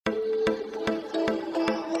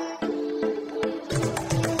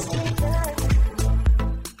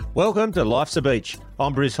Welcome to Life's a Beach.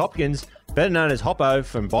 I'm Bruce Hopkins, better known as Hoppo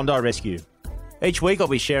from Bondi Rescue. Each week I'll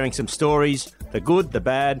be sharing some stories, the good, the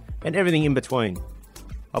bad, and everything in between.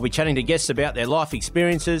 I'll be chatting to guests about their life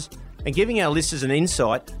experiences and giving our listeners an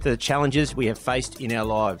insight to the challenges we have faced in our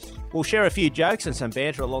lives. We'll share a few jokes and some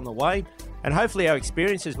banter along the way, and hopefully our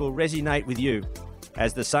experiences will resonate with you.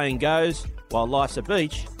 As the saying goes, while life's a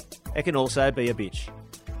beach, it can also be a bitch.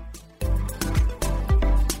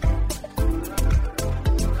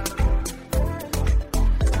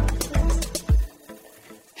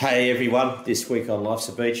 Hey everyone, this week on Life's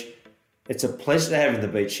a Beach, it's a pleasure to have in the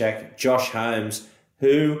Beach Shack Josh Holmes,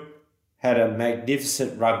 who had a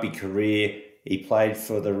magnificent rugby career. He played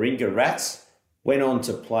for the Warringah Rats, went on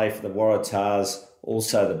to play for the Waratahs,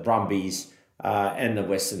 also the Brumbies and the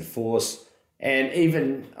Western Force, and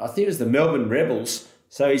even, I think it was the Melbourne Rebels.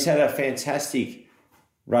 So he's had a fantastic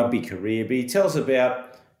rugby career, but he tells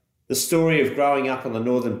about the story of growing up on the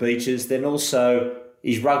Northern Beaches, then also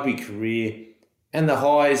his rugby career, and the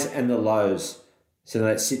highs and the lows. So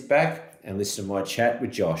let's sit back and listen to my chat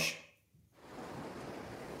with Josh.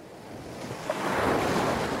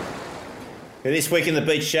 This week in the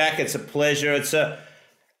Beach Shack, it's a pleasure. It's a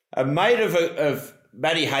mate of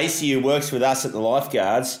Matty Hasey, who works with us at the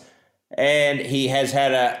Lifeguards, and he has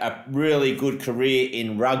had a really good career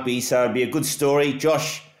in rugby, so it'd be a good story.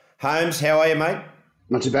 Josh Holmes, how are you, mate?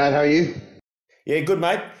 Not too bad, how are you? Yeah, good,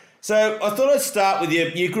 mate. So I thought I'd start with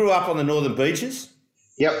you. You grew up on the Northern Beaches?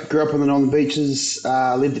 Yep, grew up on the Northern Beaches,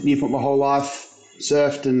 lived at Newport my whole life,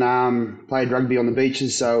 surfed and played rugby on the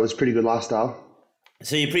beaches, so it was a pretty good lifestyle.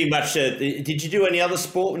 So you pretty much, did you do any other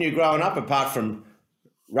sport when you were growing up apart from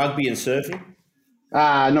rugby and surfing?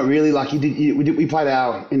 Not really. Like we played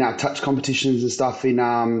in our touch competitions and stuff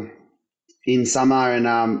in summer, and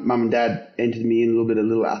mum and dad entered me in a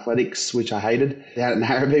little athletics, which I hated. They had it in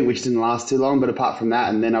Harrowby, which didn't last too long, but apart from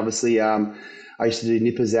that, and then obviously I used to do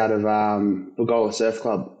nippers out of Bulgola Surf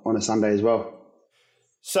Club on a Sunday as well.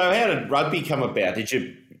 So how did rugby come about? Did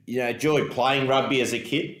you enjoy playing rugby as a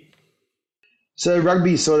kid? So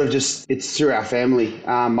rugby sort of it's through our family.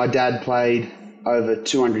 My dad played over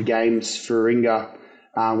 200 games for Warringah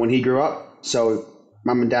when he grew up. So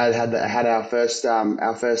mum and dad had our first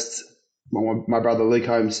my brother Luke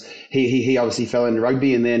Holmes, he obviously fell into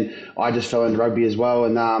rugby, and then I just fell into rugby as well.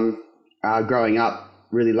 And growing up,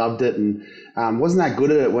 really loved it, and wasn't that good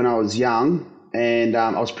at it when I was young, and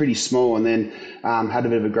I was pretty small, and then had a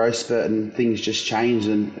bit of a growth spurt, and things just changed,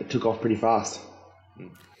 and it took off pretty fast.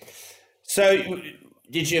 So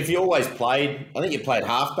have you always played, I think you played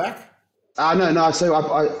halfback? No. So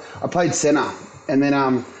I played centre, and then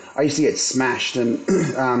I used to get smashed, and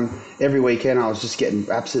every weekend I was just getting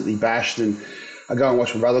absolutely bashed, and I go and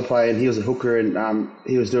watch my brother play, and he was a hooker, and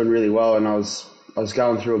he was doing really well, and I was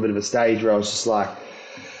going through a bit of a stage where I was just like,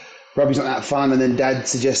 rugby's not that fun. And then Dad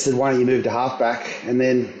suggested, why don't you move to halfback? And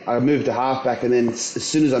then I moved to halfback, and then as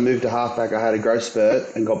soon as I moved to halfback, I had a growth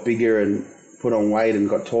spurt and got bigger and put on weight and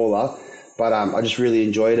got taller, but I just really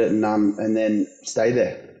enjoyed it, and then stayed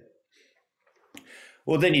there.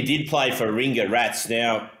 Well, then you did play for Warringah Rats.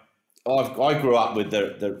 Now, I grew up with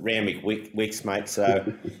the Randwick Wicks, mate, so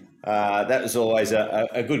that was always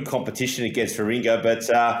a good competition against Warringah. But,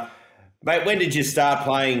 mate, when did you start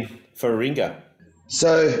playing for Warringah?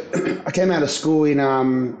 So I came out of school in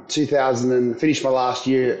 2000 and finished my last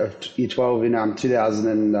year of year 12 in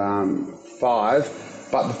 2005.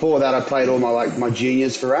 But before that, I played all my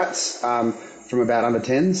juniors for Rats from about under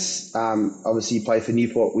 10s. Obviously, you play for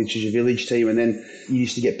Newport, which is your village team, and then you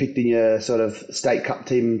used to get picked in your sort of state cup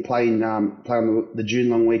team and play on the June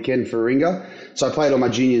long weekend for Warringah. So I played all my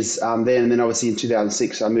juniors then, and then obviously in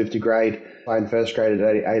 2006, I moved to grade, playing first grade at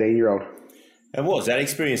 18-year-old. And what was that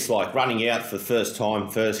experience like, running out for the first time,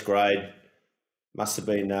 first grade? Must have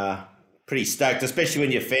been pretty stoked, especially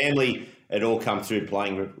when your family had all come through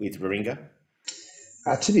playing with Warringah.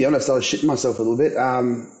 To be honest, I was shitting myself a little bit.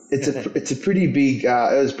 It's a pretty big.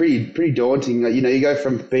 It was pretty daunting. You go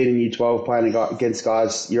from being in year 12 playing against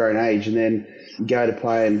guys your own age, and then you go to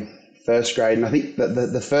playing first grade. And I think that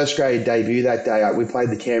the first grade debut that day, we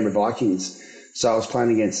played the Canberra Vikings. So I was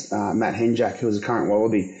playing against Matt Henjack, who was a current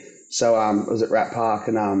Wallaby. So I was at Rat Park,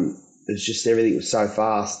 and it was just, everything was so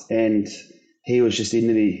fast, and he was just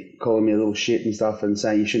into me, calling me a little shit and stuff, and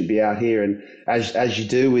saying you shouldn't be out here, and as you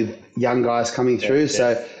do with young guys coming through. Yeah.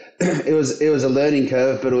 So it was a learning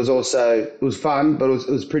curve, but it was fun, but it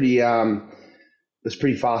was pretty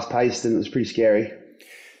fast paced, and it was pretty scary.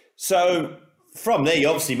 So from there, you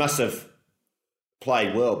obviously must have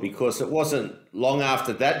played well, because it wasn't long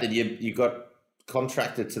after that you got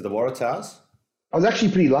contracted to the Waratahs. I was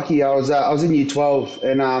actually pretty lucky. I was in year 12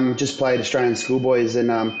 and just played Australian schoolboys,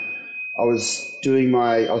 and I was studying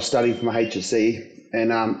for my HSC,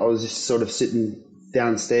 and I was just sort of sitting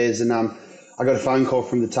downstairs, and I got a phone call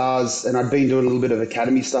from the Tars, and I'd been doing a little bit of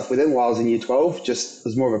academy stuff with them while I was in year 12. Just it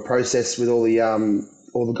was more of a process with all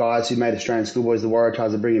the guys who made Australian schoolboys, the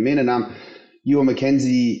Waratahs, to bring them in, and Ewan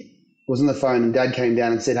McKenzie was on the phone, and Dad came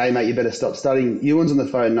down and said, "Hey mate, you better stop studying." Ewan's on the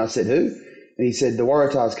phone, and I said, "Who?" And he said, "The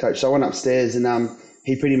Waratahs coach." So I went upstairs, and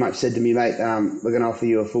he pretty much said to me, "Mate, we're going to offer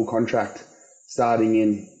you a full contract starting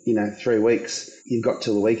in 3 weeks. You've got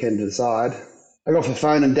till the weekend to decide." I got off the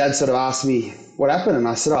phone, and Dad sort of asked me what happened, and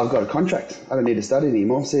I said, "Oh, I've got a contract. I don't need to study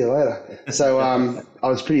anymore. See you later." So I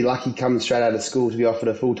was pretty lucky coming straight out of school to be offered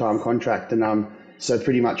a full-time contract, and so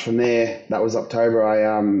pretty much from there, that was October.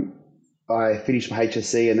 I finished my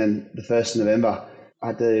HSC, and then the 1st of November, I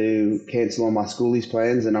had to cancel all my schoolies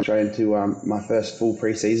plans, and I'm straight into my first full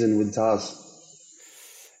pre-season with the Tars.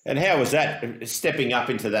 And how was that, stepping up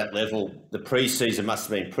into that level? The pre-season must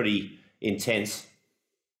have been pretty intense.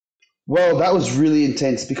 Well, that was really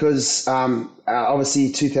intense because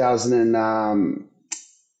obviously 2000 and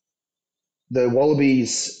the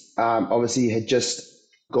Wallabies obviously had just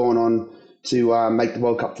gone on to make the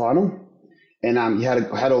World Cup final. And you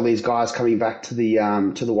had all these guys coming back to the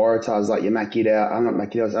Waratahs, like your Matt Giddow. I'm not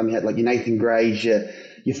Matt Giddow. You had like your Nathan Grays,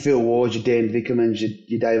 your Phil Wards, your Dan Vickermans,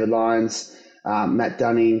 your David Lyons, Matt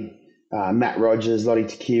Dunning, Matt Rogers, Lottie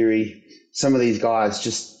Takiri. Some of these guys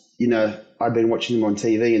just, I'd been watching them on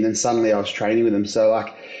TV, and then suddenly I was training with them. So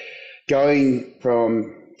like going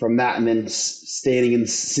from that, and then sitting in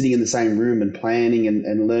the same room and planning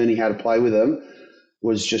and learning how to play with them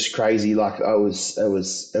was just crazy. Like I was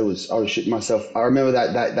shitting myself. I remember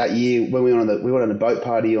that year when we went on a boat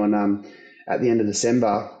party on at the end of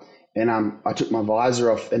December, and I took my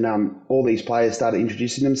visor off, and all these players started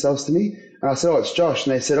introducing themselves to me, and I said, "Oh, it's Josh,"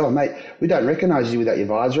 and they said, "Oh, mate, we don't recognise you without your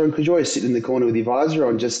visor on, because you're always sitting in the corner with your visor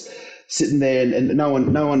on, just sitting there, and no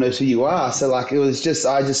one knows who you are." So like it was just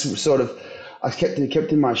I kept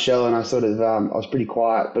in my shell, and I was pretty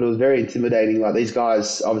quiet, but it was very intimidating. Like these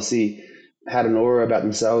guys obviously had an aura about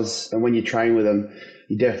themselves, and when you train with them,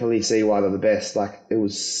 you definitely see why they're the best. Like it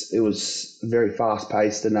was very fast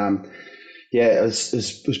paced, and it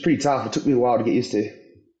was pretty tough. It took me a while to get used to.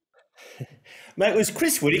 Mate, was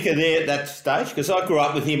Chris Whittaker there at that stage? Because I grew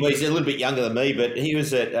up with him. He's a little bit younger than me, but he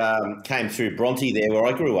was came through Bronte there where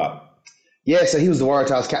I grew up. Yeah, so he was the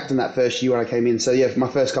Waratahs captain that first year when I came in. So yeah, for my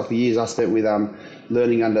first couple of years, I spent with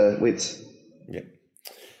learning under Wits. Yeah,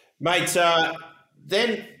 mate.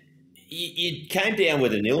 Then you came down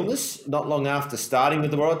with an illness not long after starting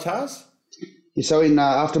with the Waratahs. Yeah, so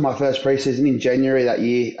after my first preseason in January that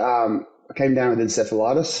year, I came down with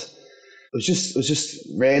encephalitis. It was just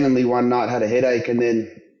randomly one night had a headache, and then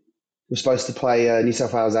was supposed to play a New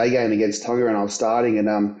South Wales A game against Tonga, and I was starting,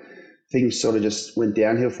 and things sort of just went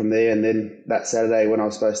downhill from there. And then that Saturday when I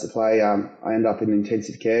was supposed to play, I ended up in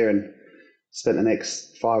intensive care and spent the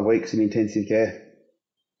next 5 weeks in intensive care.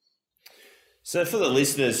 So for the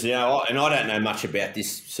listeners, and I don't know much about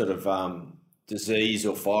this sort of disease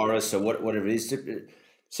or virus or whatever it is.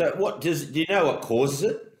 So do you know what causes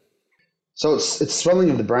it? So it's swelling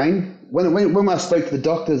of the brain. When I spoke to the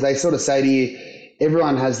doctors, they sort of say to you,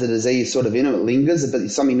 everyone has the disease sort of in them, it lingers, but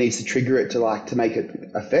something needs to trigger it to make it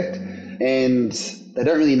affect. And they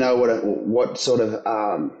don't really know what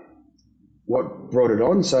brought it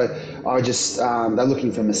on. So I just they're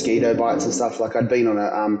looking for mosquito bites and stuff. Like I've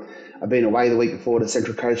been away the week before to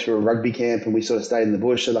Central Coast for a rugby camp, and we sort of stayed in the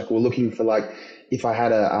bush. So like we're looking for if I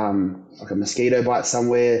had a mosquito bite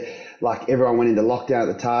somewhere. Like everyone went into lockdown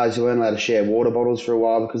at the Tars. You weren't allowed to share water bottles for a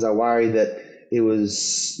while because I worried that it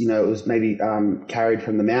was maybe carried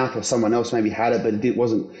from the mouth, or someone else maybe had it, but it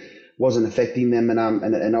wasn't affecting them.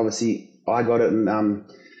 And obviously I got it, and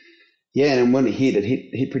and when it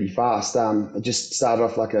hit pretty fast. It just started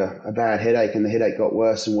off like a bad headache, and the headache got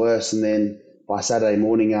worse and worse. And then by Saturday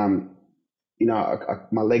morning,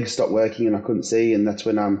 my legs stopped working and I couldn't see, and that's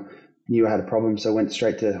when I knew I had a problem. So I went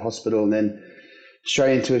straight to hospital, and then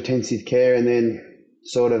straight into intensive care, and then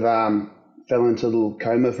sort of fell into a little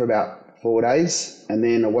coma for about 4 days. And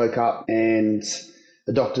then I woke up, and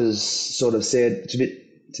the doctors sort of said, it's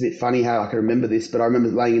a bit funny how I can remember this, but I remember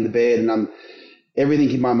laying in the bed, and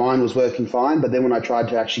everything in my mind was working fine. But then when I tried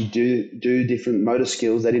to actually do different motor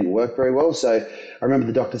skills, they didn't work very well. So I remember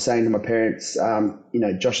the doctor saying to my parents,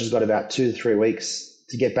 Josh has got about 2 to 3 weeks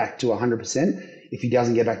to get back to 100%. If he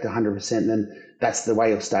doesn't get back to 100%, then that's the way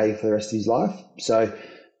he'll stay for the rest of his life. So,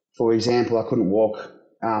 for example, I couldn't walk,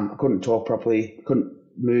 I couldn't talk properly, couldn't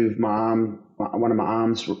move my arm, one of my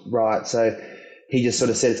arms right. So he just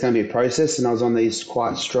sort of said it's going to be a process, and I was on these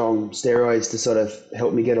quite strong steroids to sort of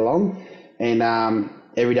help me get along. And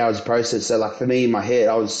every day was a process. So like for me in my head,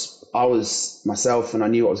 I was myself and I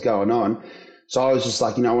knew what was going on. So I was just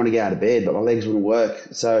like, I want to get out of bed, but my legs wouldn't work.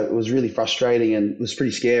 So it was really frustrating and it was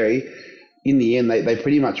pretty scary. In the end, they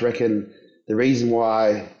pretty much reckon the reason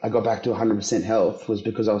why I got back to 100% health was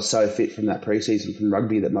because I was so fit from that preseason from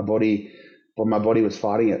rugby that my body was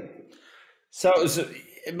fighting it. So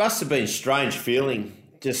it must have been a strange feeling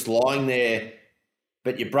just lying there,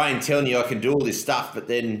 but your brain telling you I can do all this stuff, but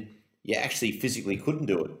then you actually physically couldn't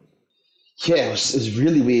do it. Yeah, it was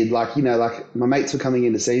really weird. Like, like my mates were coming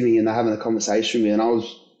in to see me and they're having a conversation with me, and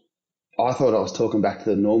I thought I was talking back to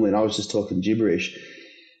them normally, and I was just talking gibberish.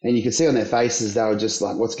 And you could see on their faces, they were just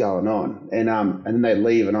like, what's going on? And then they'd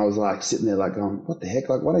leave, and I was like sitting there like going, what the heck?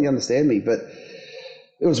 Like, why don't you understand me? But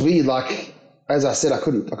it was weird. Like, as I said, I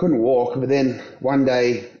couldn't walk. But then one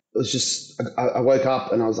day it was just, I woke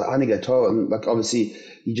up and I was like, I need to go to the toilet. And like, obviously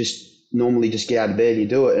you just normally just get out of bed and you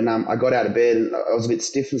do it. And I got out of bed and I was a bit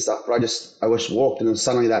stiff and stuff, but I just walked, and then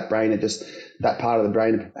suddenly that part of the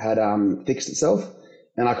brain had fixed itself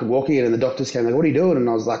and I could walk again. And the doctors came like, what are you doing? And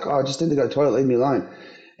I was like, oh, I just need to go to the toilet, leave me alone.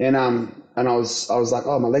 And I was like,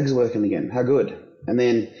 oh, my legs are working again. How good. And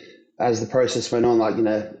then as the process went on, like,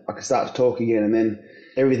 I could start to talk again, and then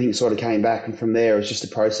everything sort of came back. And from there, it was just a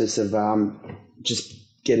process of just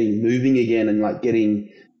getting moving again and like getting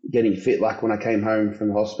fit. Like when I came home from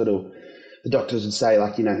the hospital, the doctors would say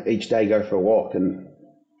like, each day go for a walk. And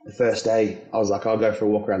the first day I was like, I'll go for a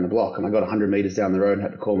walk around the block. And I got 100 meters down the road and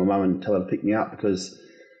had to call my mum and tell her to pick me up because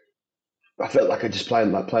I felt like I just played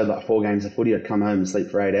like 4 games of footy. I'd come home and sleep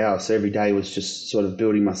for 8 hours. So every day was just sort of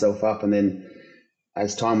building myself up. And then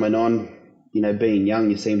as time went on, being young,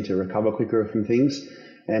 you seem to recover quicker from things.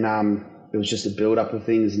 And it was just a build up of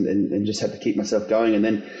things and just had to keep myself going. And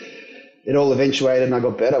then it all eventuated and I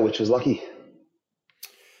got better, which was lucky.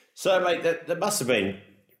 So, mate, that must have been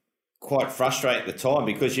quite frustrating at the time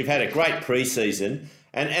because you've had a great pre-season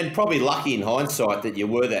and probably lucky in hindsight that you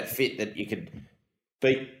were that fit that you could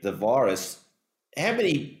beat the virus.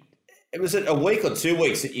 Was it a week or 2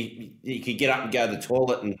 weeks that you could get up and go to the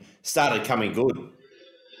toilet and started coming good?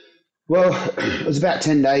 Well, it was about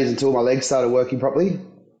 10 days until my legs started working properly.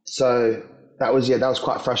 So that was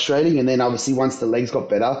quite frustrating. And then obviously once the legs got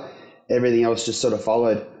better, everything else just sort of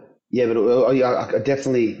followed. Yeah, but I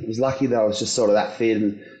definitely was lucky that I was just sort of that fit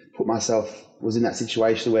and was in that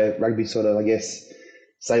situation where rugby sort of, I guess,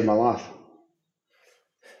 saved my life.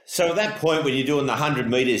 So at that point when you're doing the 100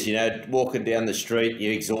 metres, walking down the street,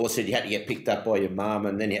 you're exhausted, you had to get picked up by your mum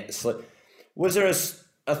and then you had to sleep. Was there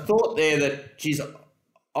a thought there that, geez,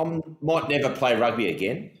 I might never play rugby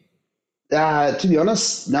again? To be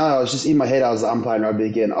honest, no, I was just in my head, I'm playing rugby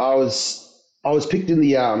again. I was picked in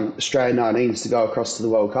the Australian 19s to go across to the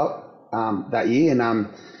World Cup that year. And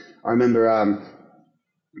I remember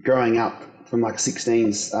growing up from like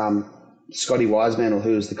 16s, Scotty Wiseman,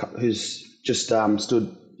 who's just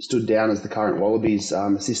stood down as the current Wallabies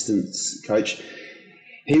assistance coach.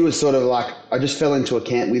 He was sort of like, I just fell into a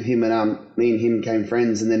camp with him and me and him became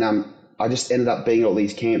friends. And then I just ended up being at all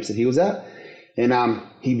these camps that he was at. And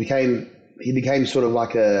he became sort of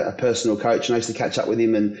like a personal coach. And I used to catch up with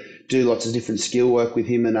him and do lots of different skill work with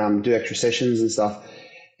him and do extra sessions and stuff.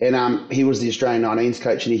 And he was the Australian 19s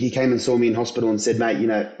coach, and he came and saw me in hospital and said, mate,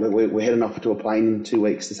 we're heading off to a plane in 2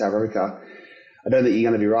 weeks to South Africa. I don't think you're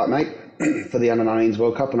going to be right, mate, for the under-19s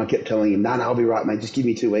World Cup. And I kept telling him, no, I'll be right, mate. Just give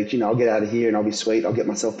me 2 weeks. I'll get out of here and I'll be sweet. I'll get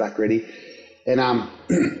myself back ready. And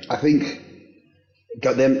I think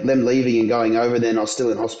got them leaving and going over, then I was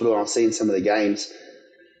still in hospital and I was seeing some of the games.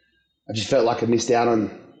 I just felt like I missed out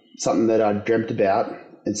on something that I dreamt about.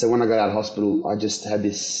 And so when I got out of hospital, I just had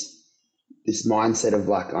this mindset of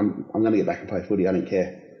like, I'm going to get back and play footy. I don't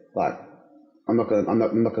care. Like, I'm not going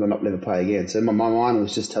to not never play again. So my mind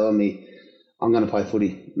was just telling me, I'm going to play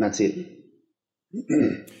footy and that's it.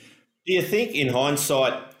 Do you think in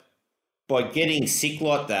hindsight, by getting sick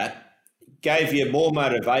like that, gave you more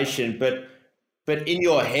motivation, but in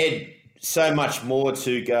your head, so much more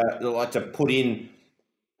to go, like to put in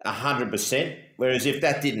 100%, whereas if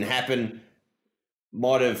that didn't happen,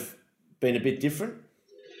 might have been a bit different?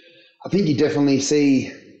 I think you definitely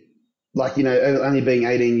see, like, only being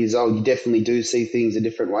 18 years old, you definitely do see things a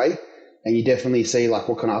different way. And you definitely see like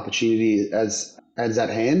what kind of opportunity as at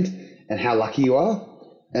hand and how lucky you are.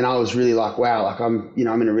 And I was really like, wow, like I'm in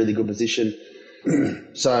a really good position.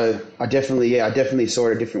 So I definitely saw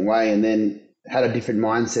it a different way, and then had a different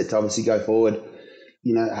mindset to obviously go forward.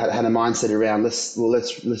 Had a mindset around let's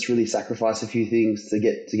really sacrifice a few things to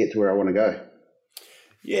get to where I want to go.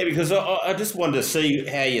 Yeah, because I just wanted to see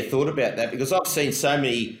how you thought about that, because I've seen so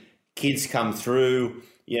many kids come through,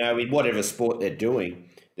 in whatever sport they're doing.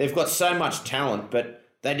 They've got so much talent, but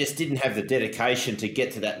they just didn't have the dedication to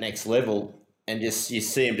get to that next level, and just you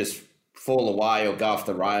see them just fall away or go off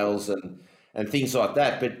the rails and things like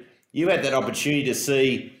that. But you had that opportunity to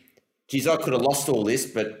see, geez, I could have lost all this,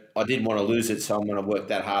 but I didn't want to lose it, so I'm going to work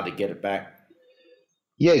that hard to get it back.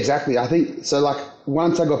 Yeah, exactly. I think so. Like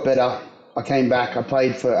once I got better, I came back. I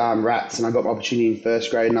played for Rats, and I got my opportunity in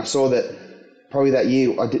first grade. And I saw that probably that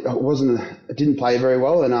year I didn't play very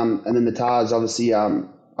well. And then the Tars, obviously, I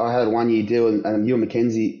had a 1 year deal, and Ewan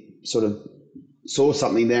McKenzie sort of saw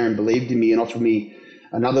something there and believed in me and offered me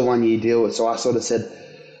another 1 year deal. So I sort of said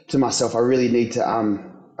to myself, I really need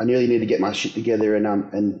to get my shit together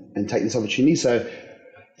and take this opportunity. So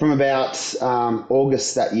from about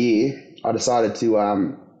August that year, I decided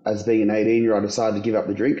to, as being an 18-year-old, I decided to give up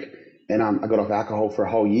the drink, and I got off alcohol for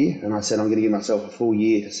a whole year. And I said I'm going to give myself a full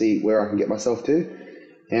year to see where I can get myself to.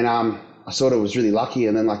 And I sort of was really lucky.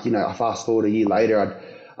 And then, I fast forward a year later,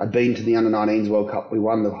 I'd been to the Under-19s World Cup. We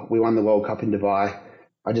won the World Cup in Dubai.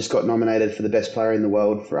 I just got nominated for the best player in the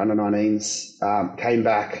world for Under-19s. Came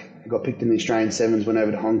back, got picked in the Australian Sevens, went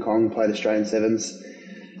over to Hong Kong, played Australian Sevens.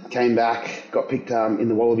 Came back, got picked in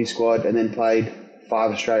the Wallaby squad, and then played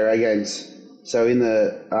 5 Australia A games. So in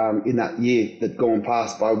that year that gone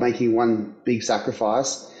past, by making one big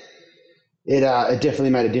sacrifice, it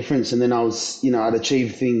definitely made a difference. And then I'd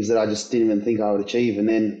achieved things that I just didn't even think I would achieve. And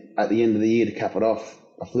then at the end of the year, to cap it off,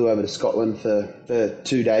 I flew over to Scotland for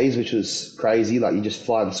 2 days, which was crazy. Like, you just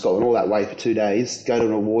fly to Scotland all that way for 2 days, go to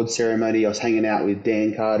an awards ceremony. I was hanging out with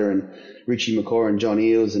Dan Carter and Richie McCaw and John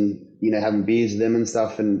Eales, and having beers with them and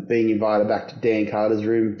stuff, and being invited back to Dan Carter's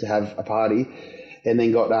room to have a party. And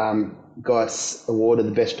then got awarded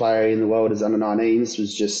the best player in the world as Under-19s.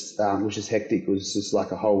 Was just hectic. It was just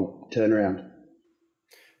like a whole turnaround.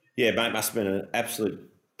 Yeah, mate, must have been an absolute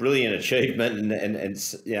brilliant achievement, and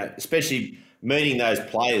especially meeting those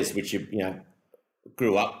players which you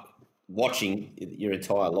grew up watching your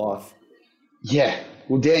entire life. Yeah,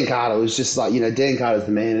 well, Dan Carter was just like, Dan Carter's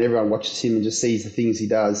the man, and everyone watches him and just sees the things he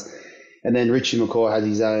does. And then Richie McCaw has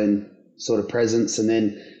his own sort of presence, and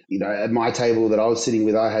then at my table that I was sitting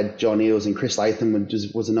with, I had John Eales, and Chris Latham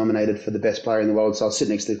was nominated for the best player in the world. So I was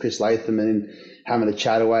sitting next to Chris Latham and having a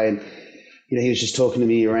chat away, and he was just talking to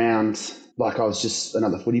me around like I was just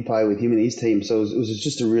another footy player with him and his team. So it was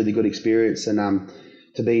just a really good experience, and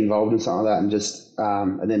to be involved in something like that, and just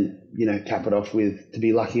and then cap it off with to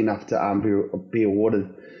be lucky enough to be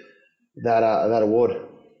awarded that award.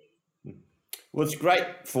 Well, it's great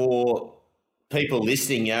for people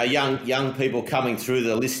listening, young people coming through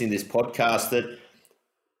that are listening to this podcast, that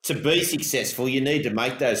to be successful, you need to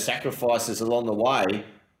make those sacrifices along the way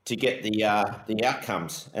to get the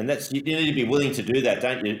outcomes, and you need to be willing to do that,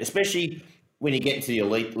 don't you? Especially when you get into the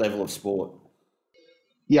elite level of sport.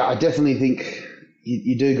 Yeah, I definitely think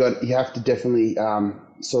you have to definitely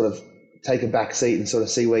sort of take a back seat and sort of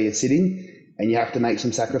see where you're sitting, and you have to make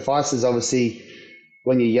some sacrifices. Obviously,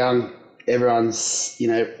 when you're young, everyone's,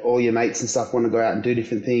 all your mates and stuff want to go out and do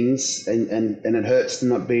different things, and it hurts to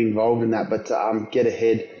not be involved in that, but to get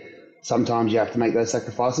ahead, sometimes you have to make those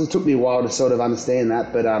sacrifices. It took me a while to sort of understand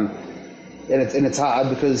that, but and it's hard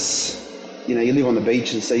because you live on the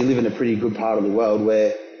beach, and so you live in a pretty good part of the world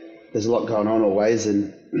where there's a lot going on always,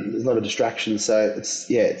 and there's a lot of distractions. So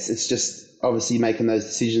it's just obviously making those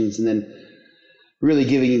decisions and then really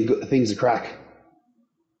giving things a crack.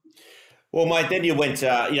 Well, mate, then you went,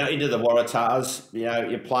 into the Waratahs.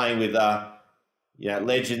 You're playing with,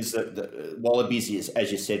 legends. The Wallabies,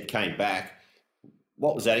 as you said, came back.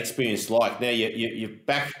 What was that experience like? Now you're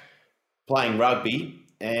back playing rugby,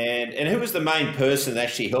 and who was the main person that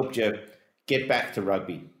actually helped you get back to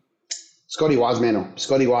rugby? Scotty Wisemantel.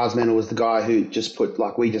 Scotty Wisemantel was the guy who just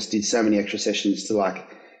we just did so many extra sessions to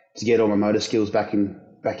get all my motor skills back in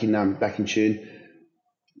tune.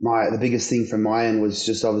 The biggest thing from my end was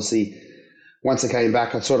just obviously, once I came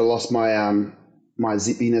back, I sort of lost my my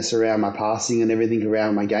zippiness around my passing and everything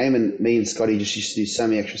around my game. And me and Scotty just used to do so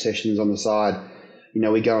many extra sessions on the side.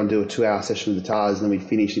 We'd go and do a 2-hour session with the Tars, and then we'd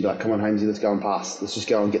finish and be like, come on, Holmesy, let's go and pass. Let's just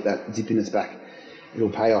go and get that zippiness back. It'll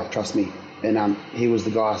pay off, trust me. And he was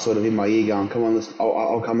the guy sort of in my ear going, come on,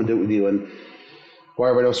 I'll come and do it with you. And while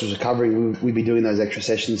everyone else was recovering, we'd be doing those extra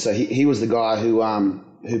sessions. So he was the guy who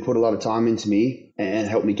put a lot of time into me and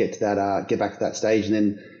helped me get back to that stage. And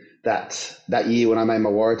then that year when I made my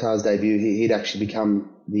Waratahs debut, he'd actually become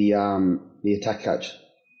the attack coach.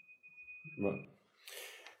 Right.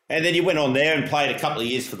 And then you went on there and played a couple of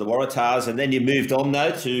years for the Waratahs, and then you moved on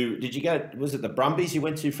though to, was it the Brumbies you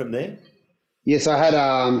went to from there? Yes, I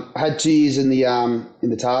had 2 years in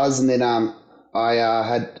the Tars, and then I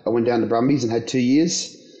went down to Brumbies and had 2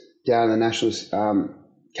 years down in the Nationals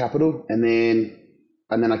capital, and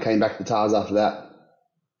then I came back to the Tars after that.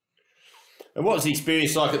 And what was the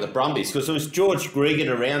experience like at the Brumbies? Because there was George Gregan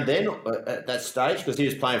around then at that stage, because he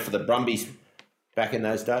was playing for the Brumbies back in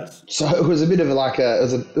those days. So it was a bit of it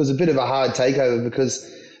was a bit of a hard takeover because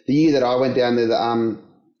the year that I went down there,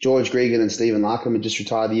 George Gregan and Stephen Larkham had just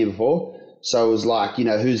retired the year before. So it was like,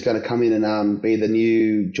 who's going to come in and be the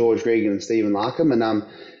new George Gregan and Stephen Larkham, and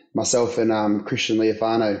myself and Christian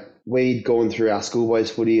Leofano, we'd gone through our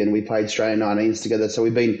schoolboys footy and we played Australian 19s together. So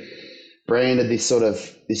we've been branded this sort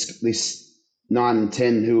of this 9 and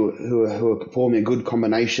 10 who are forming a good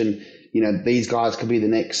combination. These guys could be the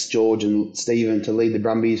next George and Stephen to lead the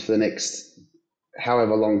Brumbies for the next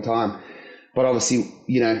however long time. But obviously,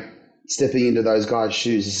 stepping into those guys'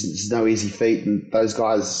 shoes is no easy feat, and those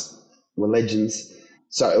guys were legends.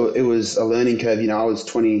 So it was a learning curve. I was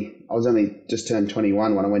 20. I was only just turned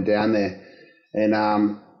 21 when I went down there, and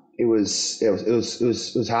it was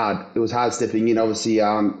hard. It was hard stepping in. Obviously,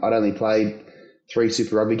 I'd only played 3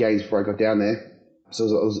 Super Rugby games before I got down there, so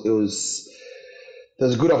there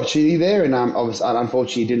was a good opportunity there, and obviously,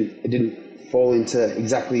 unfortunately, it didn't fall into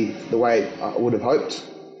exactly the way I would have hoped,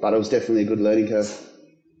 but it was definitely a good learning curve.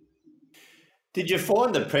 Did you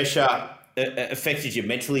find the pressure affected you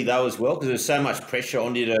mentally though as well? Because there's so much pressure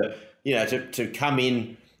on you to come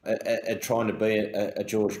in and trying to be a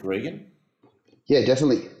George Gregan. Yeah,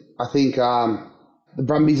 definitely. I think the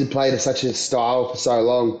Brumbies had played such a style for so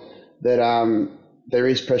long that there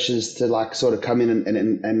is pressures to sort of come in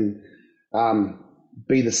and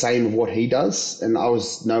be the same of what he does, and I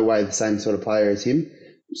was no way the same sort of player as him.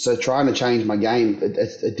 So trying to change my game,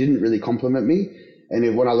 it didn't really compliment me.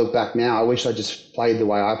 And when I look back now, I wish I just played the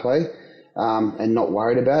way I play and not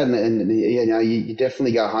worried about it. And you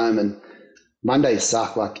definitely go home and Mondays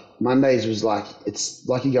suck. Mondays was it's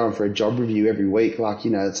like you're going for a job review every week.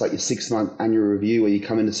 It's like your 6-month annual review where you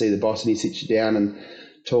come in to see the boss and he sits you down and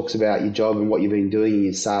talks about your job and what you've been doing in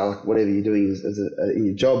your sale, whatever you're doing in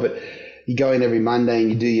your job. But you go in every Monday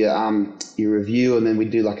and you do your review, and then we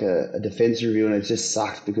do a defence review, and it just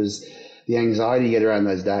sucked because the anxiety you get around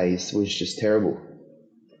those days was just terrible.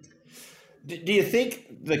 Do you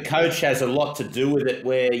think the coach has a lot to do with it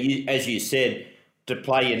where, as you said, to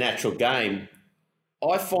play your natural game?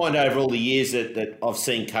 I find over all the years that I've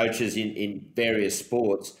seen coaches in various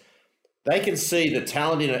sports, they can see the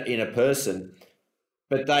talent in a person,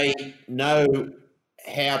 but they know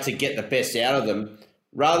how to get the best out of them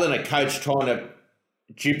rather than a coach trying to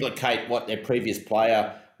duplicate what their previous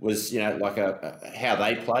player was, how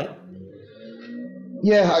they played.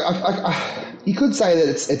 Yeah, you could say that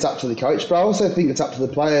it's up to the coach, but I also think it's up to the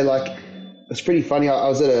player. It's pretty funny. I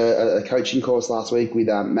was at a coaching course last week with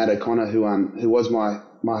Matt O'Connor, who was my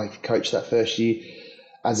coach that first year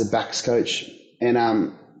as a backs coach, and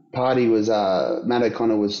Matt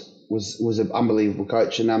O'Connor was an unbelievable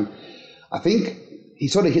coach, and I think he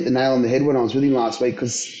sort of hit the nail on the head when I was with him last week,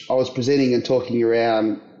 because I was presenting and talking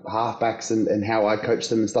around halfbacks and how I coach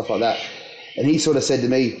them and stuff like that, and he sort of said to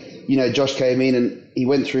me, Josh came in and he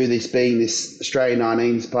went through this being this Australian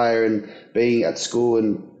 19s player and being at school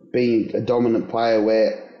and being a dominant player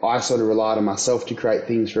where I sort of relied on myself to create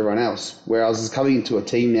things for everyone else. Whereas I was coming into a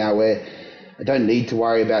team now where I don't need to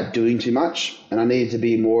worry about doing too much, and I needed to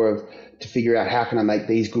be to figure out how can I make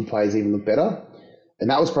these good players even look better. And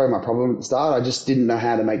that was probably my problem at the start. I just didn't know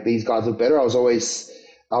how to make these guys look better. I was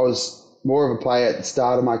more of a player at the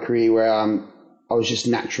start of my career where I was just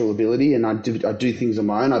natural ability, and I do things on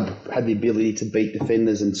my own. I had the ability to beat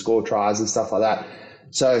defenders and score tries and stuff like that.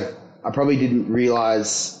 So I probably didn't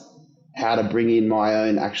realise how to bring in my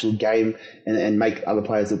own actual game and make other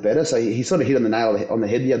players look better. So he sort of hit on the nail on the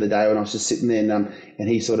head the other day when I was just sitting there, and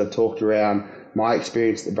he sort of talked around my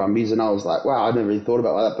experience at the Brumbies, and I was like, wow, I never really thought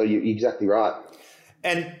about that, but you're exactly right.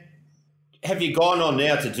 And have you gone on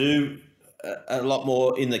now to do a lot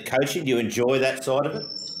more in the coaching? Do you enjoy that side of it?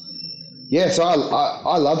 Yeah, so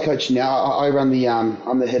I love coaching now. I run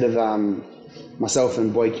I'm the head of myself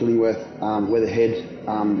and Boyd Killingworth. We're the head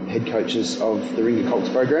coaches of the Ringa Colts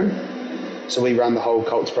program. So we run the whole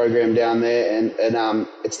Colts program down there, and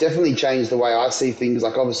it's definitely changed the way I see things.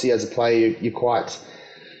 Obviously as a player, you're quite,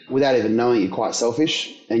 without even knowing, you're quite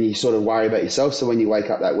selfish, and you sort of worry about yourself. So when you wake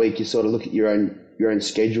up that week, you sort of look at your own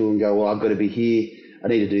schedule and go, well, I've got to be here, I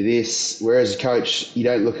need to do this. Whereas a coach, you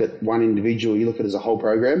don't look at one individual, you look at it as a whole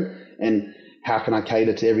program. And how can I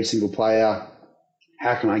cater to every single player?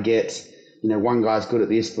 How can I get, one guy's good at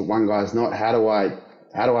this, but one guy's not? How do I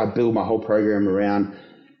build my whole program around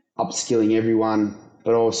upskilling everyone,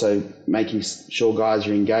 but also making sure guys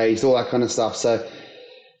are engaged, all that kind of stuff. So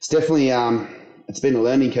it's definitely it's been a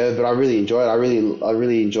learning curve, but I really enjoy it. I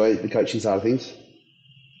really enjoy the coaching side of things.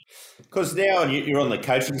 Because now you're on the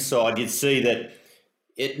coaching side, you'd see that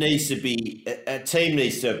it needs to be a team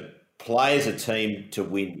needs to play as a team to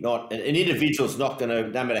win. Not an individual's not going to,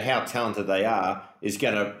 no matter how talented they are, is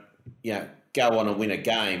going to go on and win a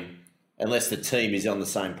game unless the team is on the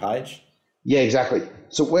same page. Yeah, exactly.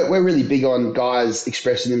 So we're really big on guys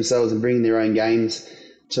expressing themselves and bringing their own games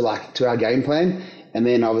to our game plan, and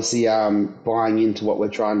then obviously buying into what we're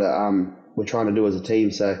trying to do as a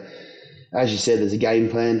team. So as you said, there's a game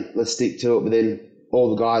plan. Let's stick to it. But then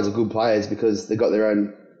all the guys are good players because they've got their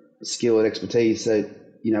own skill and expertise. So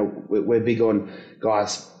we're big on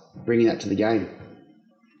guys bringing that to the game.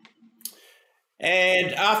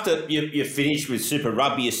 And after you finished with Super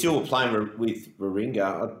Rugby, you still were playing with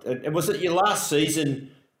Warringah. And was it your last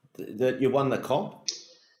season that you won the comp?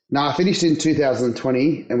 No, I finished in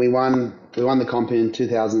 2020, and we won the comp in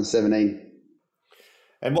 2017.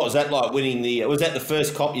 And what was that like winning was that the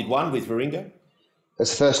first comp you'd won with Warringah?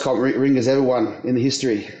 That's the first comp Warringah's ever won in the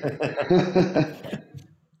history.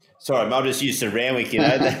 Sorry, I'm just used to Randwick,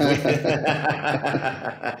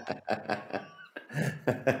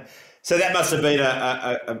 So that must have been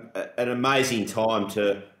an amazing time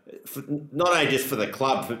not only just for the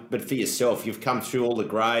club, but for yourself. You've come through all the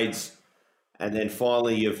grades, and then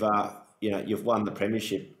finally you've won the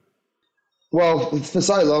premiership. Well, for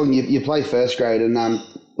so long you play first grade, and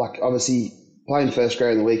obviously playing first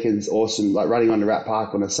grade on the weekend's awesome. Like running onto Rat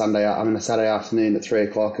Park on a Saturday afternoon at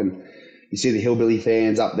 3:00, and you see the hillbilly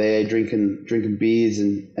fans up there drinking beers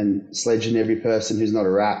and sledging every person who's not a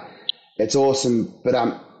rat. It's awesome, but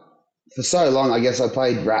for so long, I guess I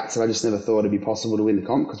played Rats, and I just never thought it'd be possible to win the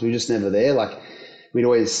comp because we were just never there. Like we'd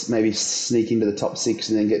always maybe sneak into the top 6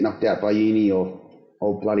 and then get knocked out by Uni or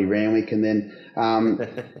bloody Randwick, and then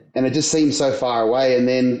and it just seemed so far away. And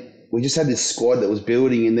then we just had this squad that was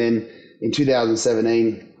building, and then in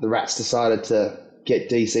 2017, the Rats decided to get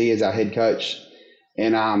DC as our head coach,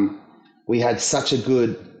 and we had such a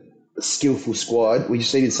good, skillful squad. We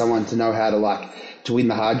just needed someone to know how to win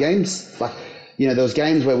the hard games. There was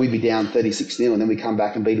games where we'd be down 36-0 and then we come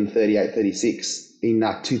back and beat them 38-36 in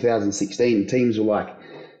 2016. Teams were like,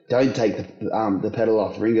 don't take the pedal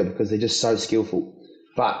off Warringah because they're just so skillful.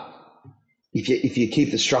 But if you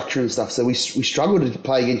keep the structure and stuff, so we struggled to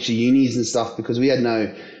play against your unis and stuff because we didn't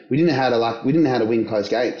know how to win close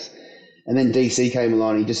games. And then DC came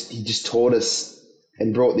along. He just taught us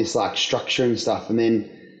and brought this structure and stuff. And then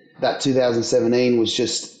that 2017 was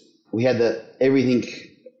just, we had everything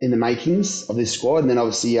in the makings of this squad. And then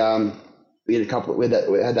obviously we had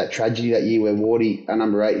that tragedy that year where Wardy, our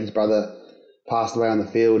number 8, his brother, passed away on the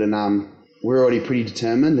field, and we were already pretty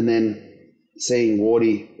determined. And then seeing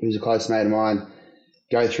Wardy, who's a close mate of mine,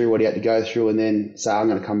 go through what he had to go through, and then say, I'm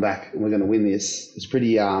going to come back and we're going to win this. It's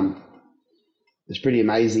pretty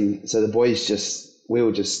amazing. So the boys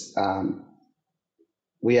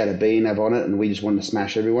we had a B&AB on it, and we just wanted to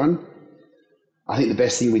smash everyone. I think the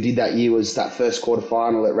best thing we did that year was that first quarter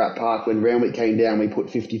final at Rat Park when Randwick came down. We put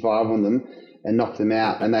 55 on them and knocked them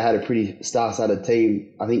out, and they had a pretty star-studded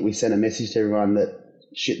team. I think we sent a message to everyone that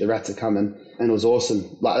shit, the Rats are coming, and it was awesome.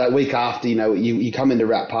 Like that week after, you come into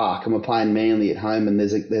Rat Park and we're playing Manly at home, and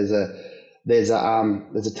there's a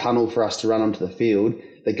tunnel for us to run onto the field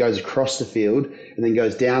that goes across the field and then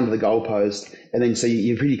goes down to the goalpost, and then so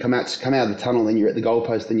you pretty come out of the tunnel, then you're at the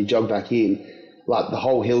goalpost, then you jog back in. Like the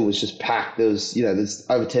whole hill was just packed. There was, there's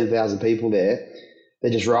over 10,000 people there.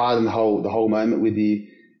 They're just riding the whole moment with you,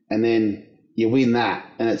 and then you win that,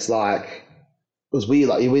 and it's like, it was weird.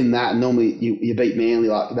 Like you win that, and normally you beat Manly,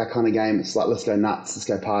 like that kind of game. It's like, let's go nuts, let's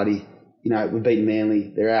go party. We've beaten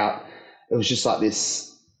Manly, they're out. It was just like this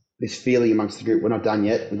feeling amongst the group. We're not done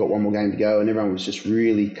yet. We've got one more game to go, and everyone was just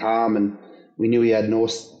really calm. And we knew we had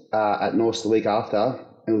North at North the week after.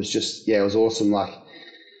 It was just, it was awesome. Like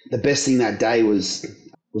the best thing that day was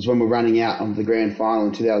when we're running out of the grand final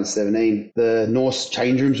in 2017. The North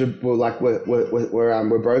change rooms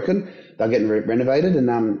were broken. They're getting renovated,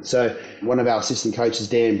 and so one of our assistant coaches,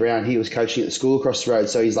 Dan Brown, he was coaching at the school across the road.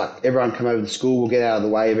 So he's like, everyone come over to the school. We'll get out of the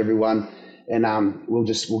way of everyone, and we'll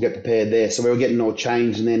get prepared there. So we were getting all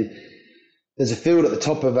changed, and then there's a field at the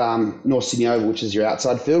top of North Sydney Oval, which is your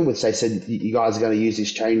outside field, which they said you guys are going to use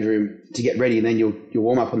this change room to get ready, and then you'll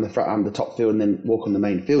warm up on the front, the top field, and then walk on the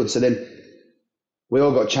main field. So then we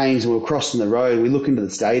all got changed, and we were crossing the road. We look into the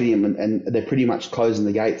stadium, and they're pretty much closing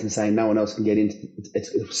the gates and saying no one else can get in.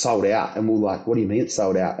 It's sold out. And we're like, what do you mean it's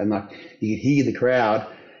sold out? And like you could hear the crowd,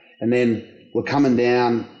 and then we're coming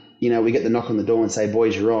down we get the knock on the door and say,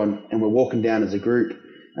 boys, you're on, and we're walking down as a group.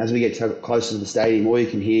 As we get closer to the stadium, all you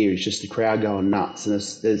can hear is just the crowd going nuts. And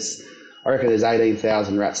I reckon there's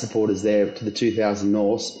 18,000 Rat supporters there to the 2,000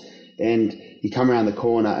 Norse. And you come around the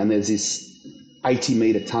corner and there's this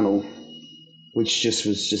 80-metre tunnel, which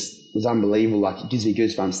was unbelievable. Like, it gives me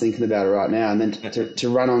goosebumps thinking about it right now. And then to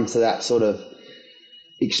run onto that sort of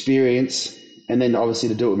experience, and then obviously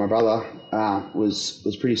to do it with my brother,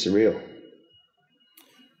 was pretty surreal.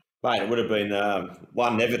 Mate, it would have been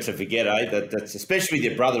one never to forget, That's especially with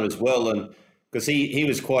your brother as well, and because he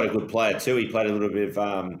was quite a good player too. He played a little bit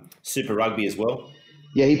of Super Rugby as well.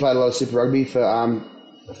 Yeah, he played a lot of Super Rugby for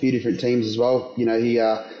a few different teams as well. He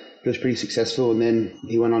was pretty successful, and then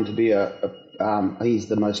he went on to be he's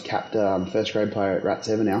the most capped first grade player at Rats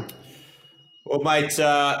ever now. Well, mate,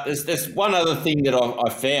 there's one other thing that I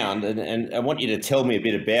found, and I want you to tell me a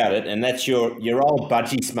bit about it, and that's your old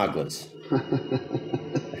budgie smugglers.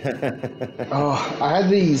 I had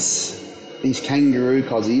these kangaroo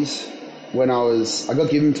cozies when I got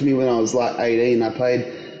given to me when I was like 18. I played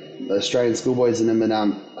Australian schoolboys in them, and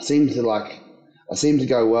I seemed to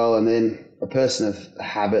go well, and then a person of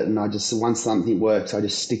habit, and once something works, I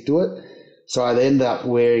just stick to it. So I end up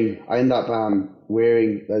wearing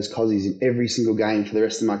those cozies in every single game for the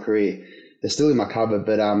rest of my career. They're still in my cupboard,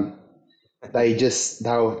 but they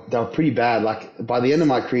were pretty bad. Like, by the end of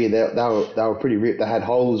my career, they were pretty ripped. They had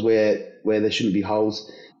holes where there shouldn't be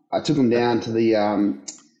holes. I took them down to the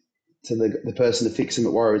person to fix them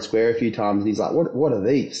at Warwood Square a few times, and he's like, "What are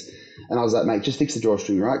these?" And I was like, "Mate, just fix the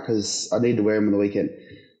drawstring, right? Because I need to wear them on the weekend."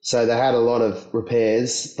 So they had a lot of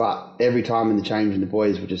repairs, but every time in the change, the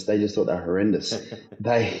boys they just thought they were horrendous.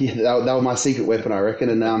 They were my secret weapon, I reckon,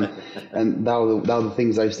 and they were the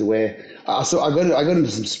things I used to wear. So I got into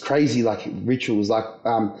some crazy like rituals. Like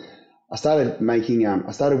I started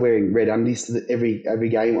wearing red undies to every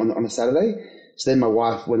game on a Saturday. So then my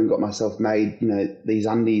wife went and got myself made these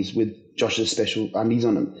undies with Josh's special undies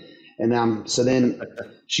on them. And so then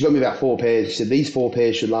she got me about 4 pairs. She said, these 4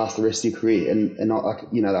 pairs should last the rest of your career. And I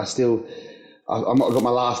got my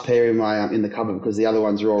last pair in the cupboard because the other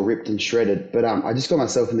ones are all ripped and shredded. But I just got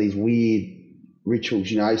myself in these weird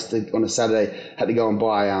rituals. I used to, on a Saturday, had to go and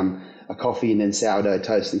buy a coffee and then sourdough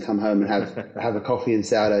toast and come home and have a coffee and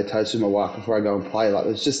sourdough toast with my wife before I go and play. Like,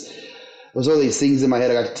 there was all these things in my head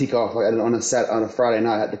I got to tick off. Like on a Friday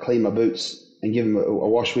night, I had to clean my boots and give them a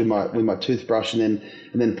wash with my toothbrush, and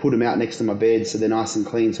then put them out next to my bed so they're nice and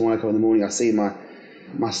clean. So when I come in the morning, I see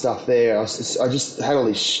my stuff there. I just had all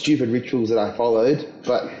these stupid rituals that I followed,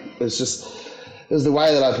 but it was the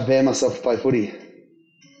way that I prepared myself to play footy.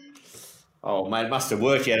 Oh, mate, it must have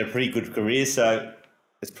worked. You had a pretty good career, so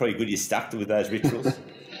it's probably good you stuck with those rituals.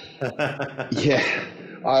 Yeah.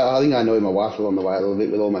 I think I annoyed my wife along the way a little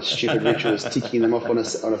bit with all my stupid rituals, ticking them off on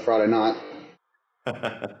a Friday night.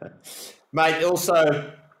 Mate, also,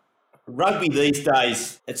 rugby these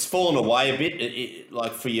days, it's fallen away a bit,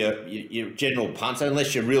 like for your general punter,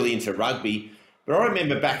 unless you're really into rugby. But I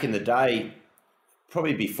remember back in the day,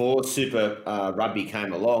 probably before Super Rugby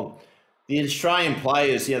came along, the Australian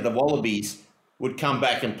players, the Wallabies, would come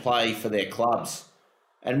back and play for their clubs.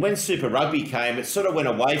 And when Super Rugby came, it sort of went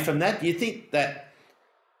away from that. Do you think that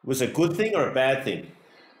was a good thing or a bad thing?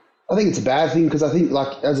 I think it's a bad thing because I think,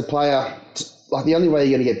 like, as a player, like, the only way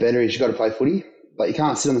you're going to get better is you've got to play footy. Like, you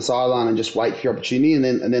can't sit on the sideline and just wait for your opportunity, and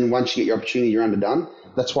then once you get your opportunity, you're underdone.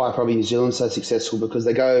 That's why probably New Zealand's so successful, because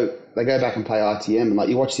they go back and play ITM, and like,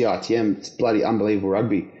 you watch the ITM, it's bloody unbelievable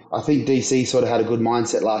rugby. I think DC sort of had a good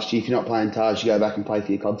mindset last year. If you're not playing Taj, you go back and play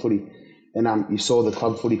for your club footy, and you saw the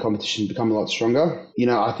club footy competition become a lot stronger.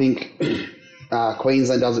 I think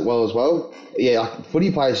Queensland does it well as well. Yeah, like,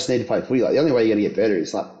 footy players just need to play footy. Like, the only way you're going to get better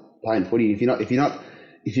is like playing footy. If you're not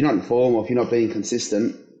in form, or if you're not being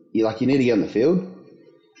consistent, you need to get on the field.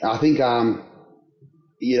 I think I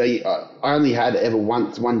only had ever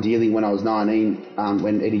one dealing when I was 19,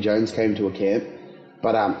 when Eddie Jones came to a camp,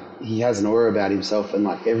 but he has an aura about himself, and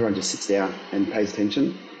like, everyone just sits down and pays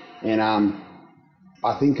attention. And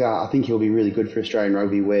I think he'll be really good for Australian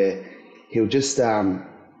rugby, where he'll just I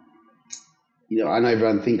know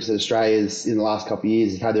everyone thinks that Australia's in the last couple of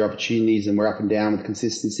years have had their opportunities and we're up and down with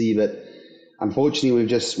consistency, but unfortunately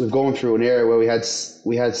we've gone through an era where we had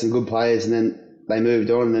some good players, and then they moved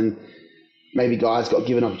on, and then maybe guys got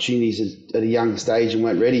given opportunities at a young stage and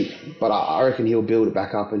weren't ready. But I reckon he'll build it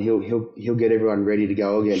back up, and he'll get everyone ready to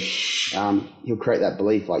go again. He'll create that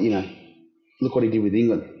belief, like, look what he did with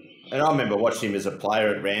England. And I remember watching him as a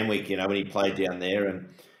player at Randwick, when he played down there,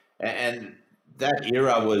 and that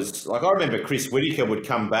era was like, I remember Chris Whittaker would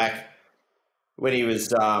come back when he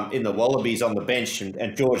was in the Wallabies on the bench,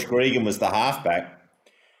 and George Gregan was the halfback.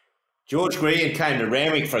 George Gregan came to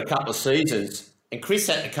Randwick for a couple of seasons, and Chris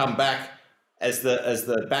had to come back as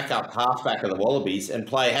the backup halfback of the Wallabies and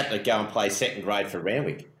had to go and play second grade for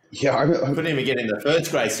Randwick. Yeah, I couldn't even get in the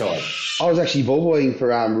first grade side. I was actually ball boying for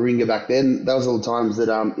Moringa back then. That was all the times that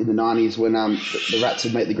in the 90s when the Rats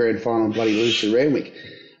would make the grand final and bloody lose to Randwick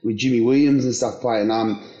with Jimmy Williams and stuff playing.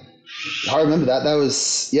 I remember that. That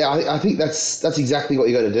was, I think that's exactly what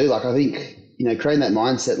you got to do. Like, I think, creating that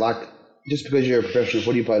mindset, like, just because you're a professional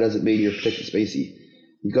footy player doesn't mean you're a protected species.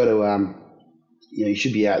 You've got to, you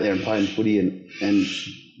should be out there and playing footy and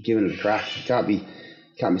giving it a crack. You can't be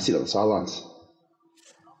sitting on the sidelines.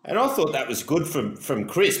 And I thought that was good from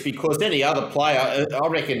Chris, because any other player, I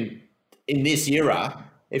reckon, in this era,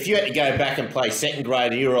 if you had to go back and play second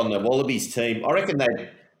grade and you were on the Wallabies team, I reckon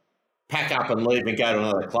they'd pack up and leave and go to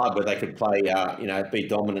another club where they could play, be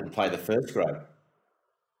dominant and play the first grade.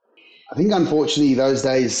 I think, unfortunately, those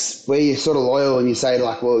days where you're sort of loyal and you say,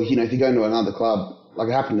 like, well, if you're going to another club, like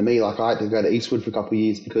it happened to me, like I had to go to Eastwood for a couple of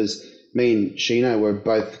years because me and Sheena were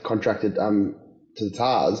both contracted to the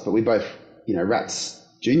Tars, but we both, Rats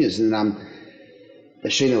juniors, and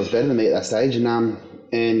Sheena was better than me at that stage,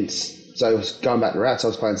 and so I was going back to Rats. I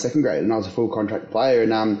was playing second grade, and I was a full contract player,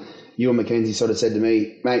 and Ewan McKenzie sort of said to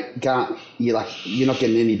me, mate, you're not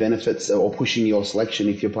getting any benefits or pushing your selection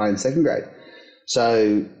if you're playing second grade,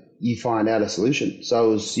 so you find out a solution. So I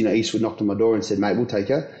was, Eastwood knocked on my door and said, mate, we'll take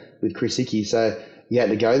you with Chris Hickey. So you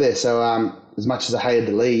had to go there. So as much as I hated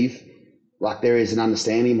to leave, like there is an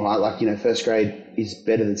understanding, first grade is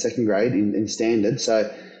better than second grade in standard. So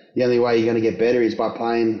the only way you're going to get better is by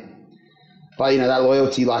playing, that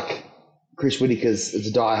loyalty. Like Chris Whittaker's is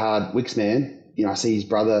a diehard Wicks man. I see his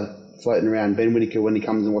brother floating around, Ben Whittaker, when he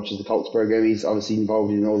comes and watches the Colts program. He's obviously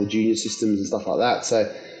involved in all the junior systems and stuff like that.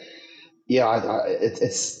 So yeah,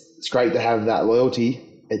 it's great to have that loyalty.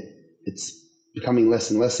 It's becoming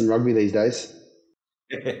less and less in rugby these days.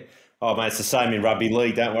 Oh, mate, it's the same in rugby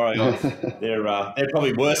league. Don't worry. They're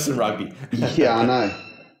probably worse than rugby. Yeah, I know.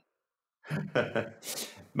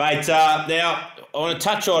 Mate, now I want to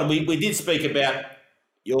touch on, we did speak about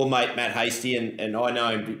your mate, Matt Hasty, and I know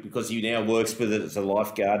him because he now works with it as a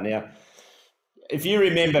lifeguard now. If you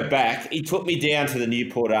remember back, he took me down to the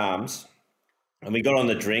Newport Arms and we got on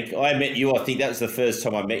the drink. I met you. I think that was the first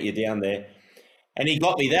time I met you down there. And he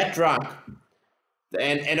got me that drunk.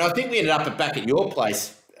 And I think we ended up back at your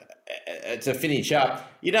place to finish up.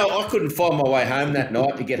 I couldn't find my way home that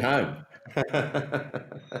night to get home.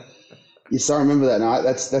 Yes, I remember that night.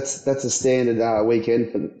 That's a standard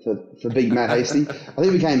weekend for big Matt Hasty. I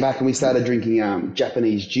think we came back and we started drinking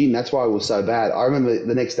Japanese gin. That's why it was so bad. I remember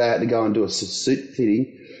the next day I had to go and do a suit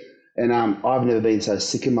fitting, and I've never been so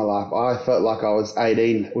sick in my life. I felt like I was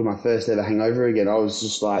 18 with my first ever hangover again. I was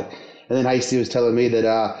just like, and then Hasty was telling me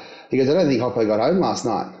that he goes, I don't think Hoppo got home last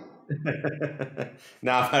night.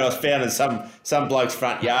 No, mate, I was found in some bloke's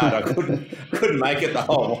front yard. I couldn't make it the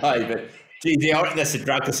whole way, but gee, I reckon that's the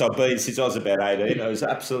drunkest I've been since I was about 18. It was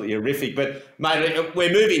absolutely horrific. But mate,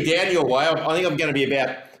 we're moving down your way. I think I'm going to be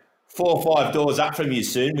about 4 or 5 doors up from you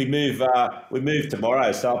soon. We move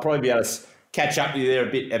tomorrow, so I'll probably be able to catch up with you there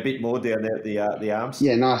a bit more down there at the Arms.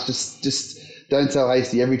 Yeah, nice. Just don't tell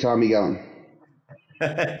Hasty every time you're going.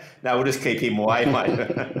 No, we'll just keep him away, mate.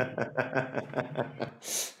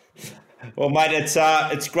 Well, mate,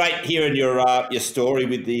 it's great hearing your story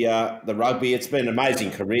with the rugby. It's been an amazing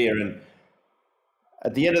career, and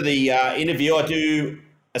at the end of the interview, I do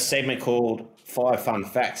a segment called 5 Fun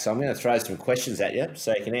Facts. So I'm going to throw some questions at you,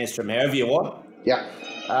 so you can answer them however you want. Yeah.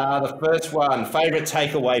 The first one: favourite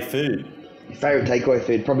takeaway food. Favourite takeaway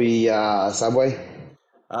food, probably Subway.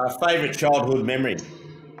 Favourite childhood memory.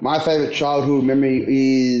 My favourite childhood memory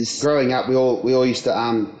is growing up. We all used to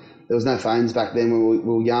there was no phones back then when we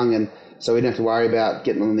were young, and so we didn't have to worry about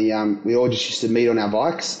getting on the. We all just used to meet on our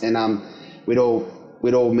bikes, and we'd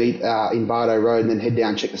all meet in Bardo Road and then head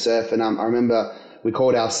down, check the surf. And I remember we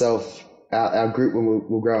called ourselves, our group when we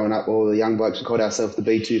were growing up, all the young blokes, we called ourselves the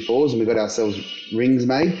B24s, and we got ourselves rings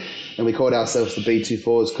made, and we called ourselves the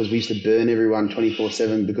B24s because we used to burn everyone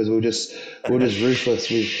 24/7 because we were just ruthless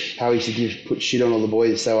with how we used to put shit on all the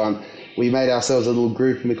boys. So we made ourselves a little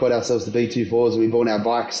group and we called ourselves the B24s, and we bought our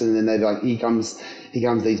bikes, and then they'd be like, here comes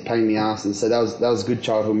these pain in the ass. And so that was a good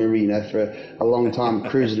childhood memory, for a long time,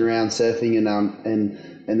 cruising around surfing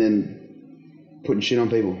and then putting shit on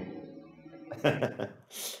people.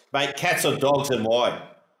 Mate, cats or dogs, and why?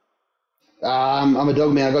 I'm a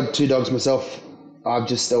dog man. I've got 2 dogs myself.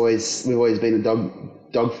 We've always been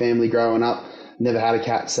a dog family growing up. Never had a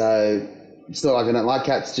cat, so it's not like I don't like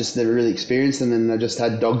cats, just never really experienced them, and I just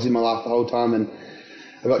had dogs in my life the whole time, and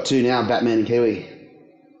I've got 2 now, Batman and Kiwi.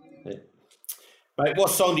 Mate, what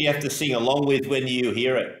song do you have to sing along with when you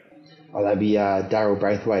hear it? Oh, that'd be Daryl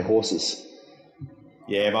Braithwaite, Horses.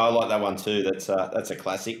 Yeah, I like that one too. That's a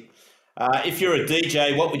classic. If you're a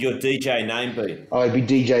DJ, what would your DJ name be? Oh, it'd be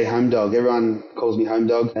DJ Home Dog. Everyone calls me Home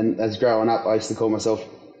Dog, and as growing up, I used to call myself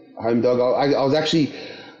Home Dog. I was actually,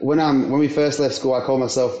 when we first left school, I called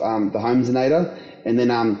myself the Homesinator, and then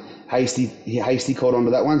Hasty caught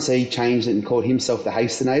onto that one, so he changed it and called himself the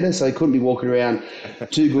Hastinator. So he couldn't be walking around,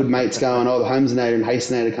 two good mates going, oh, the Homesinator and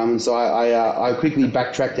Hastinator coming. So I quickly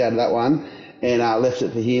backtracked out of that one and left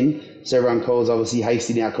it for him. So everyone calls, obviously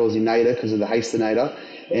Hasty now calls him Nader because of the Hastinator,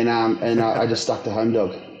 and I just stuck to Home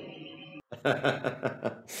Dog.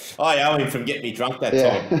 I owe him from getting me drunk that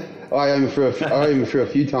time. I owe him for a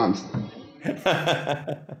few times.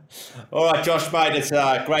 All right, Josh, mate, it's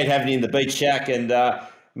great having you in the Beach Shack, and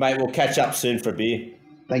mate, we'll catch up soon for a beer.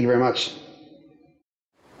 Thank you very much.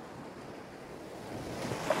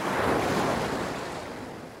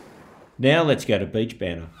 Now let's go to Beach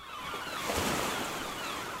Banner.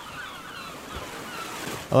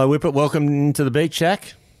 Hello, Whippet. Welcome to the Beach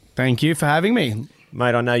Shack. Thank you for having me.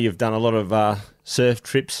 Mate, I know you've done a lot of surf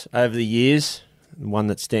trips over the years. One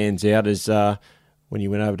that stands out is when you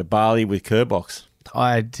went over to Bali with Kerbox.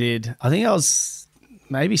 I did. I think I was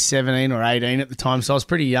maybe 17 or 18 at the time, so I was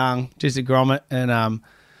pretty young, just a grommet. And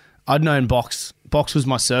I'd known Box. Box was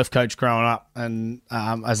my surf coach growing up, and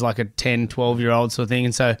as like a 10, 12-year-old sort of thing.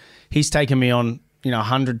 And so he's taken me on,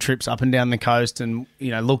 100 trips up and down the coast and,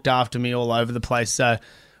 looked after me all over the place. So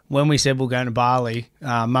when we said we're going to Bali,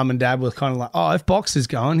 Mum and Dad were kind of like, oh, if Box is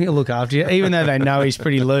going, he'll look after you. Even though they know he's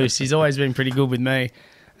pretty loose, he's always been pretty good with me.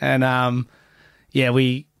 And,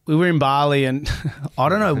 we were in Bali, and I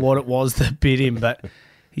don't know what it was that bit him, but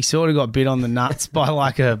he sort of got bit on the nuts by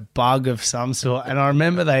like a bug of some sort. And I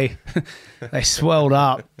remember they swelled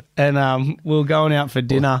up, and we were going out for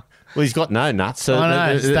dinner. Well, he's got no nuts, so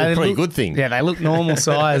that's a pretty good thing. Yeah, they look normal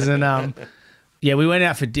size. And, we went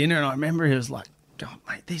out for dinner, and I remember he was like, oh,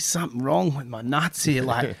 mate, there's something wrong with my nuts here.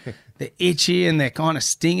 Like, they're itchy and they're kind of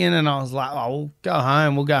stinging. And I was like, oh, we'll go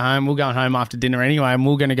home. We're going home after dinner anyway, and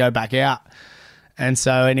we're going to go back out. And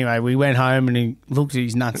so anyway, we went home, and he looked at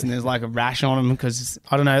his nuts, and there's like a rash on them because,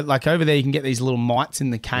 I don't know, like over there you can get these little mites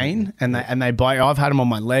in the cane, and they bite. I've had them on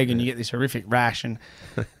my leg, and you get this horrific rash. And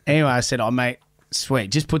anyway, I said, oh, mate,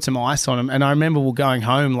 sweet, just put some ice on them. And I remember we're going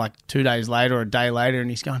home like 2 days later or a day later,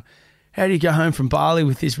 and he's going, how do you go home from Bali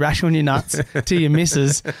with this rash on your nuts to your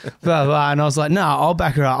missus? Blah, blah. And I was like, no, I'll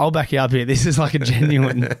back her up. I'll back you up here. This is like a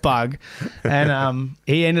genuine bug. And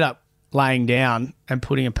he ended up laying down and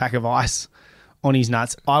putting a pack of ice on his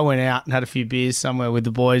nuts. I went out and had a few beers somewhere with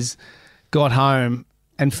the boys, got home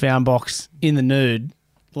and found Box in the nude,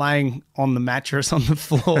 laying on the mattress on the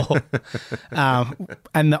floor.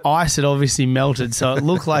 And the ice had obviously melted, so it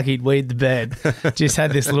looked like he'd weed the bed. Just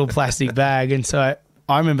had this little plastic bag. And so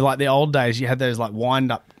I remember like the old days, you had those like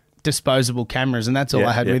wind up disposable cameras, and that's all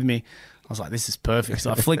I had with me. I was like, this is perfect. So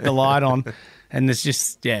I flicked the light on, and there's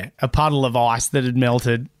just, a puddle of ice that had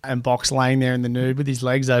melted, and Box laying there in the nude with his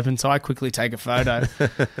legs open. So I quickly take a photo.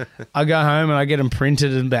 I go home and I get them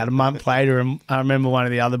printed, and about a month later, and I remember one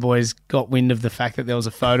of the other boys got wind of the fact that there was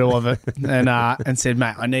a photo of it and said,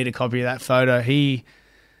 mate, I need a copy of that photo. He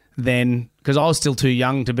then, because I was still too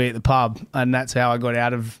young to be at the pub, and that's how I got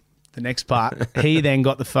out of the next part. He then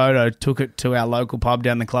got the photo, took it to our local pub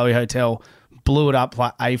down the Chloe Hotel, blew it up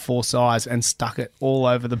like A4 size and stuck it all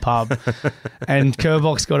over the pub. And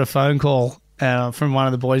Kerbox got a phone call from one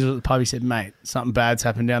of the boys at the pub. He said, mate, something bad's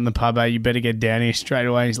happened down the pub. You better get down here straight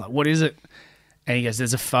away. He's like, what is it? And he goes,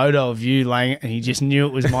 there's a photo of you laying, and he just knew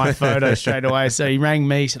it was my photo straight away. So he rang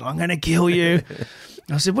me. He said, I'm going to kill you.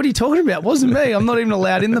 I said, what are you talking about? It wasn't me. I'm not even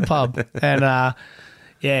allowed in the pub. And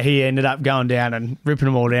he ended up going down and ripping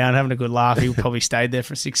them all down, having a good laugh. He probably stayed there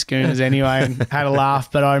for 6 schooners anyway and had a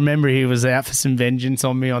laugh. But I remember he was out for some vengeance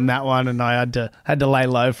on me on that one, and I had to lay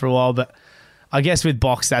low for a while. But I guess with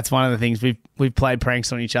Box, that's one of the things. We've played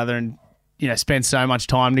pranks on each other and spent so much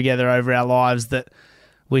time together over our lives that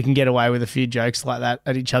we can get away with a few jokes like that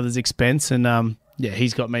at each other's expense. And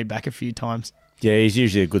he's got me back a few times. Yeah, he's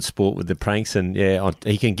usually a good sport with the pranks, and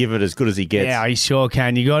he can give it as good as he gets. Yeah, he sure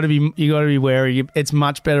can. You got to be wary. It's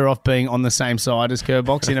much better off being on the same side as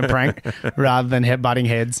Kerbox in a prank rather than butting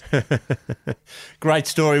heads. Great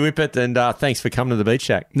story, Whippet, and thanks for coming to the Beach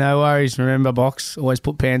Shack. No worries. Remember, Box, always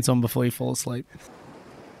put pants on before you fall asleep.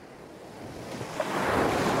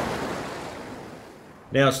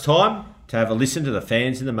 Now it's time to have a listen to the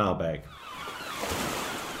fans in the mailbag.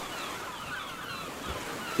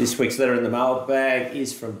 This week's letter in the mailbag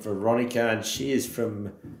is from Veronica, and she is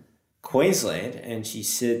from Queensland, and she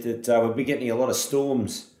said that we'll be getting a lot of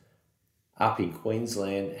storms up in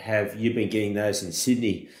Queensland. Have you been getting those in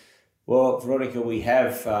Sydney? Well, Veronica, we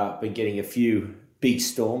have been getting a few big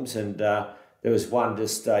storms, and there was one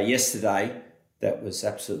just yesterday that was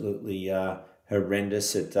absolutely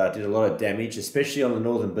horrendous. It did a lot of damage, especially on the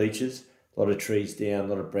northern beaches. A lot of trees down, a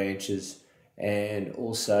lot of branches, and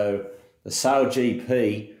also the Sail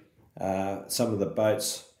GP, some of the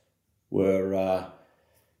boats were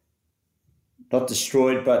not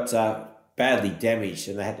destroyed, but badly damaged,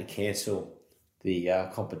 and they had to cancel the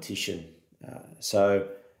competition. So,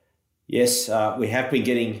 yes, we have been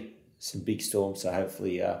getting some big storms, so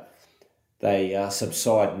hopefully they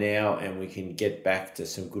subside now and we can get back to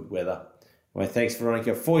some good weather. Well, thanks,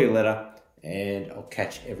 Veronica, for your letter, and I'll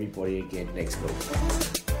catch everybody again next week.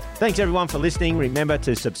 Thanks, everyone, for listening. Remember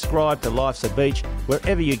to subscribe to Life's a Beach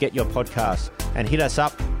wherever you get your podcasts, and hit us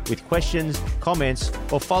up with questions, comments,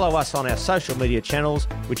 or follow us on our social media channels,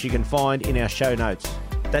 which you can find in our show notes.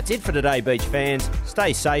 That's it for today, beach fans.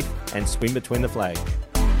 Stay safe and swim between the flags.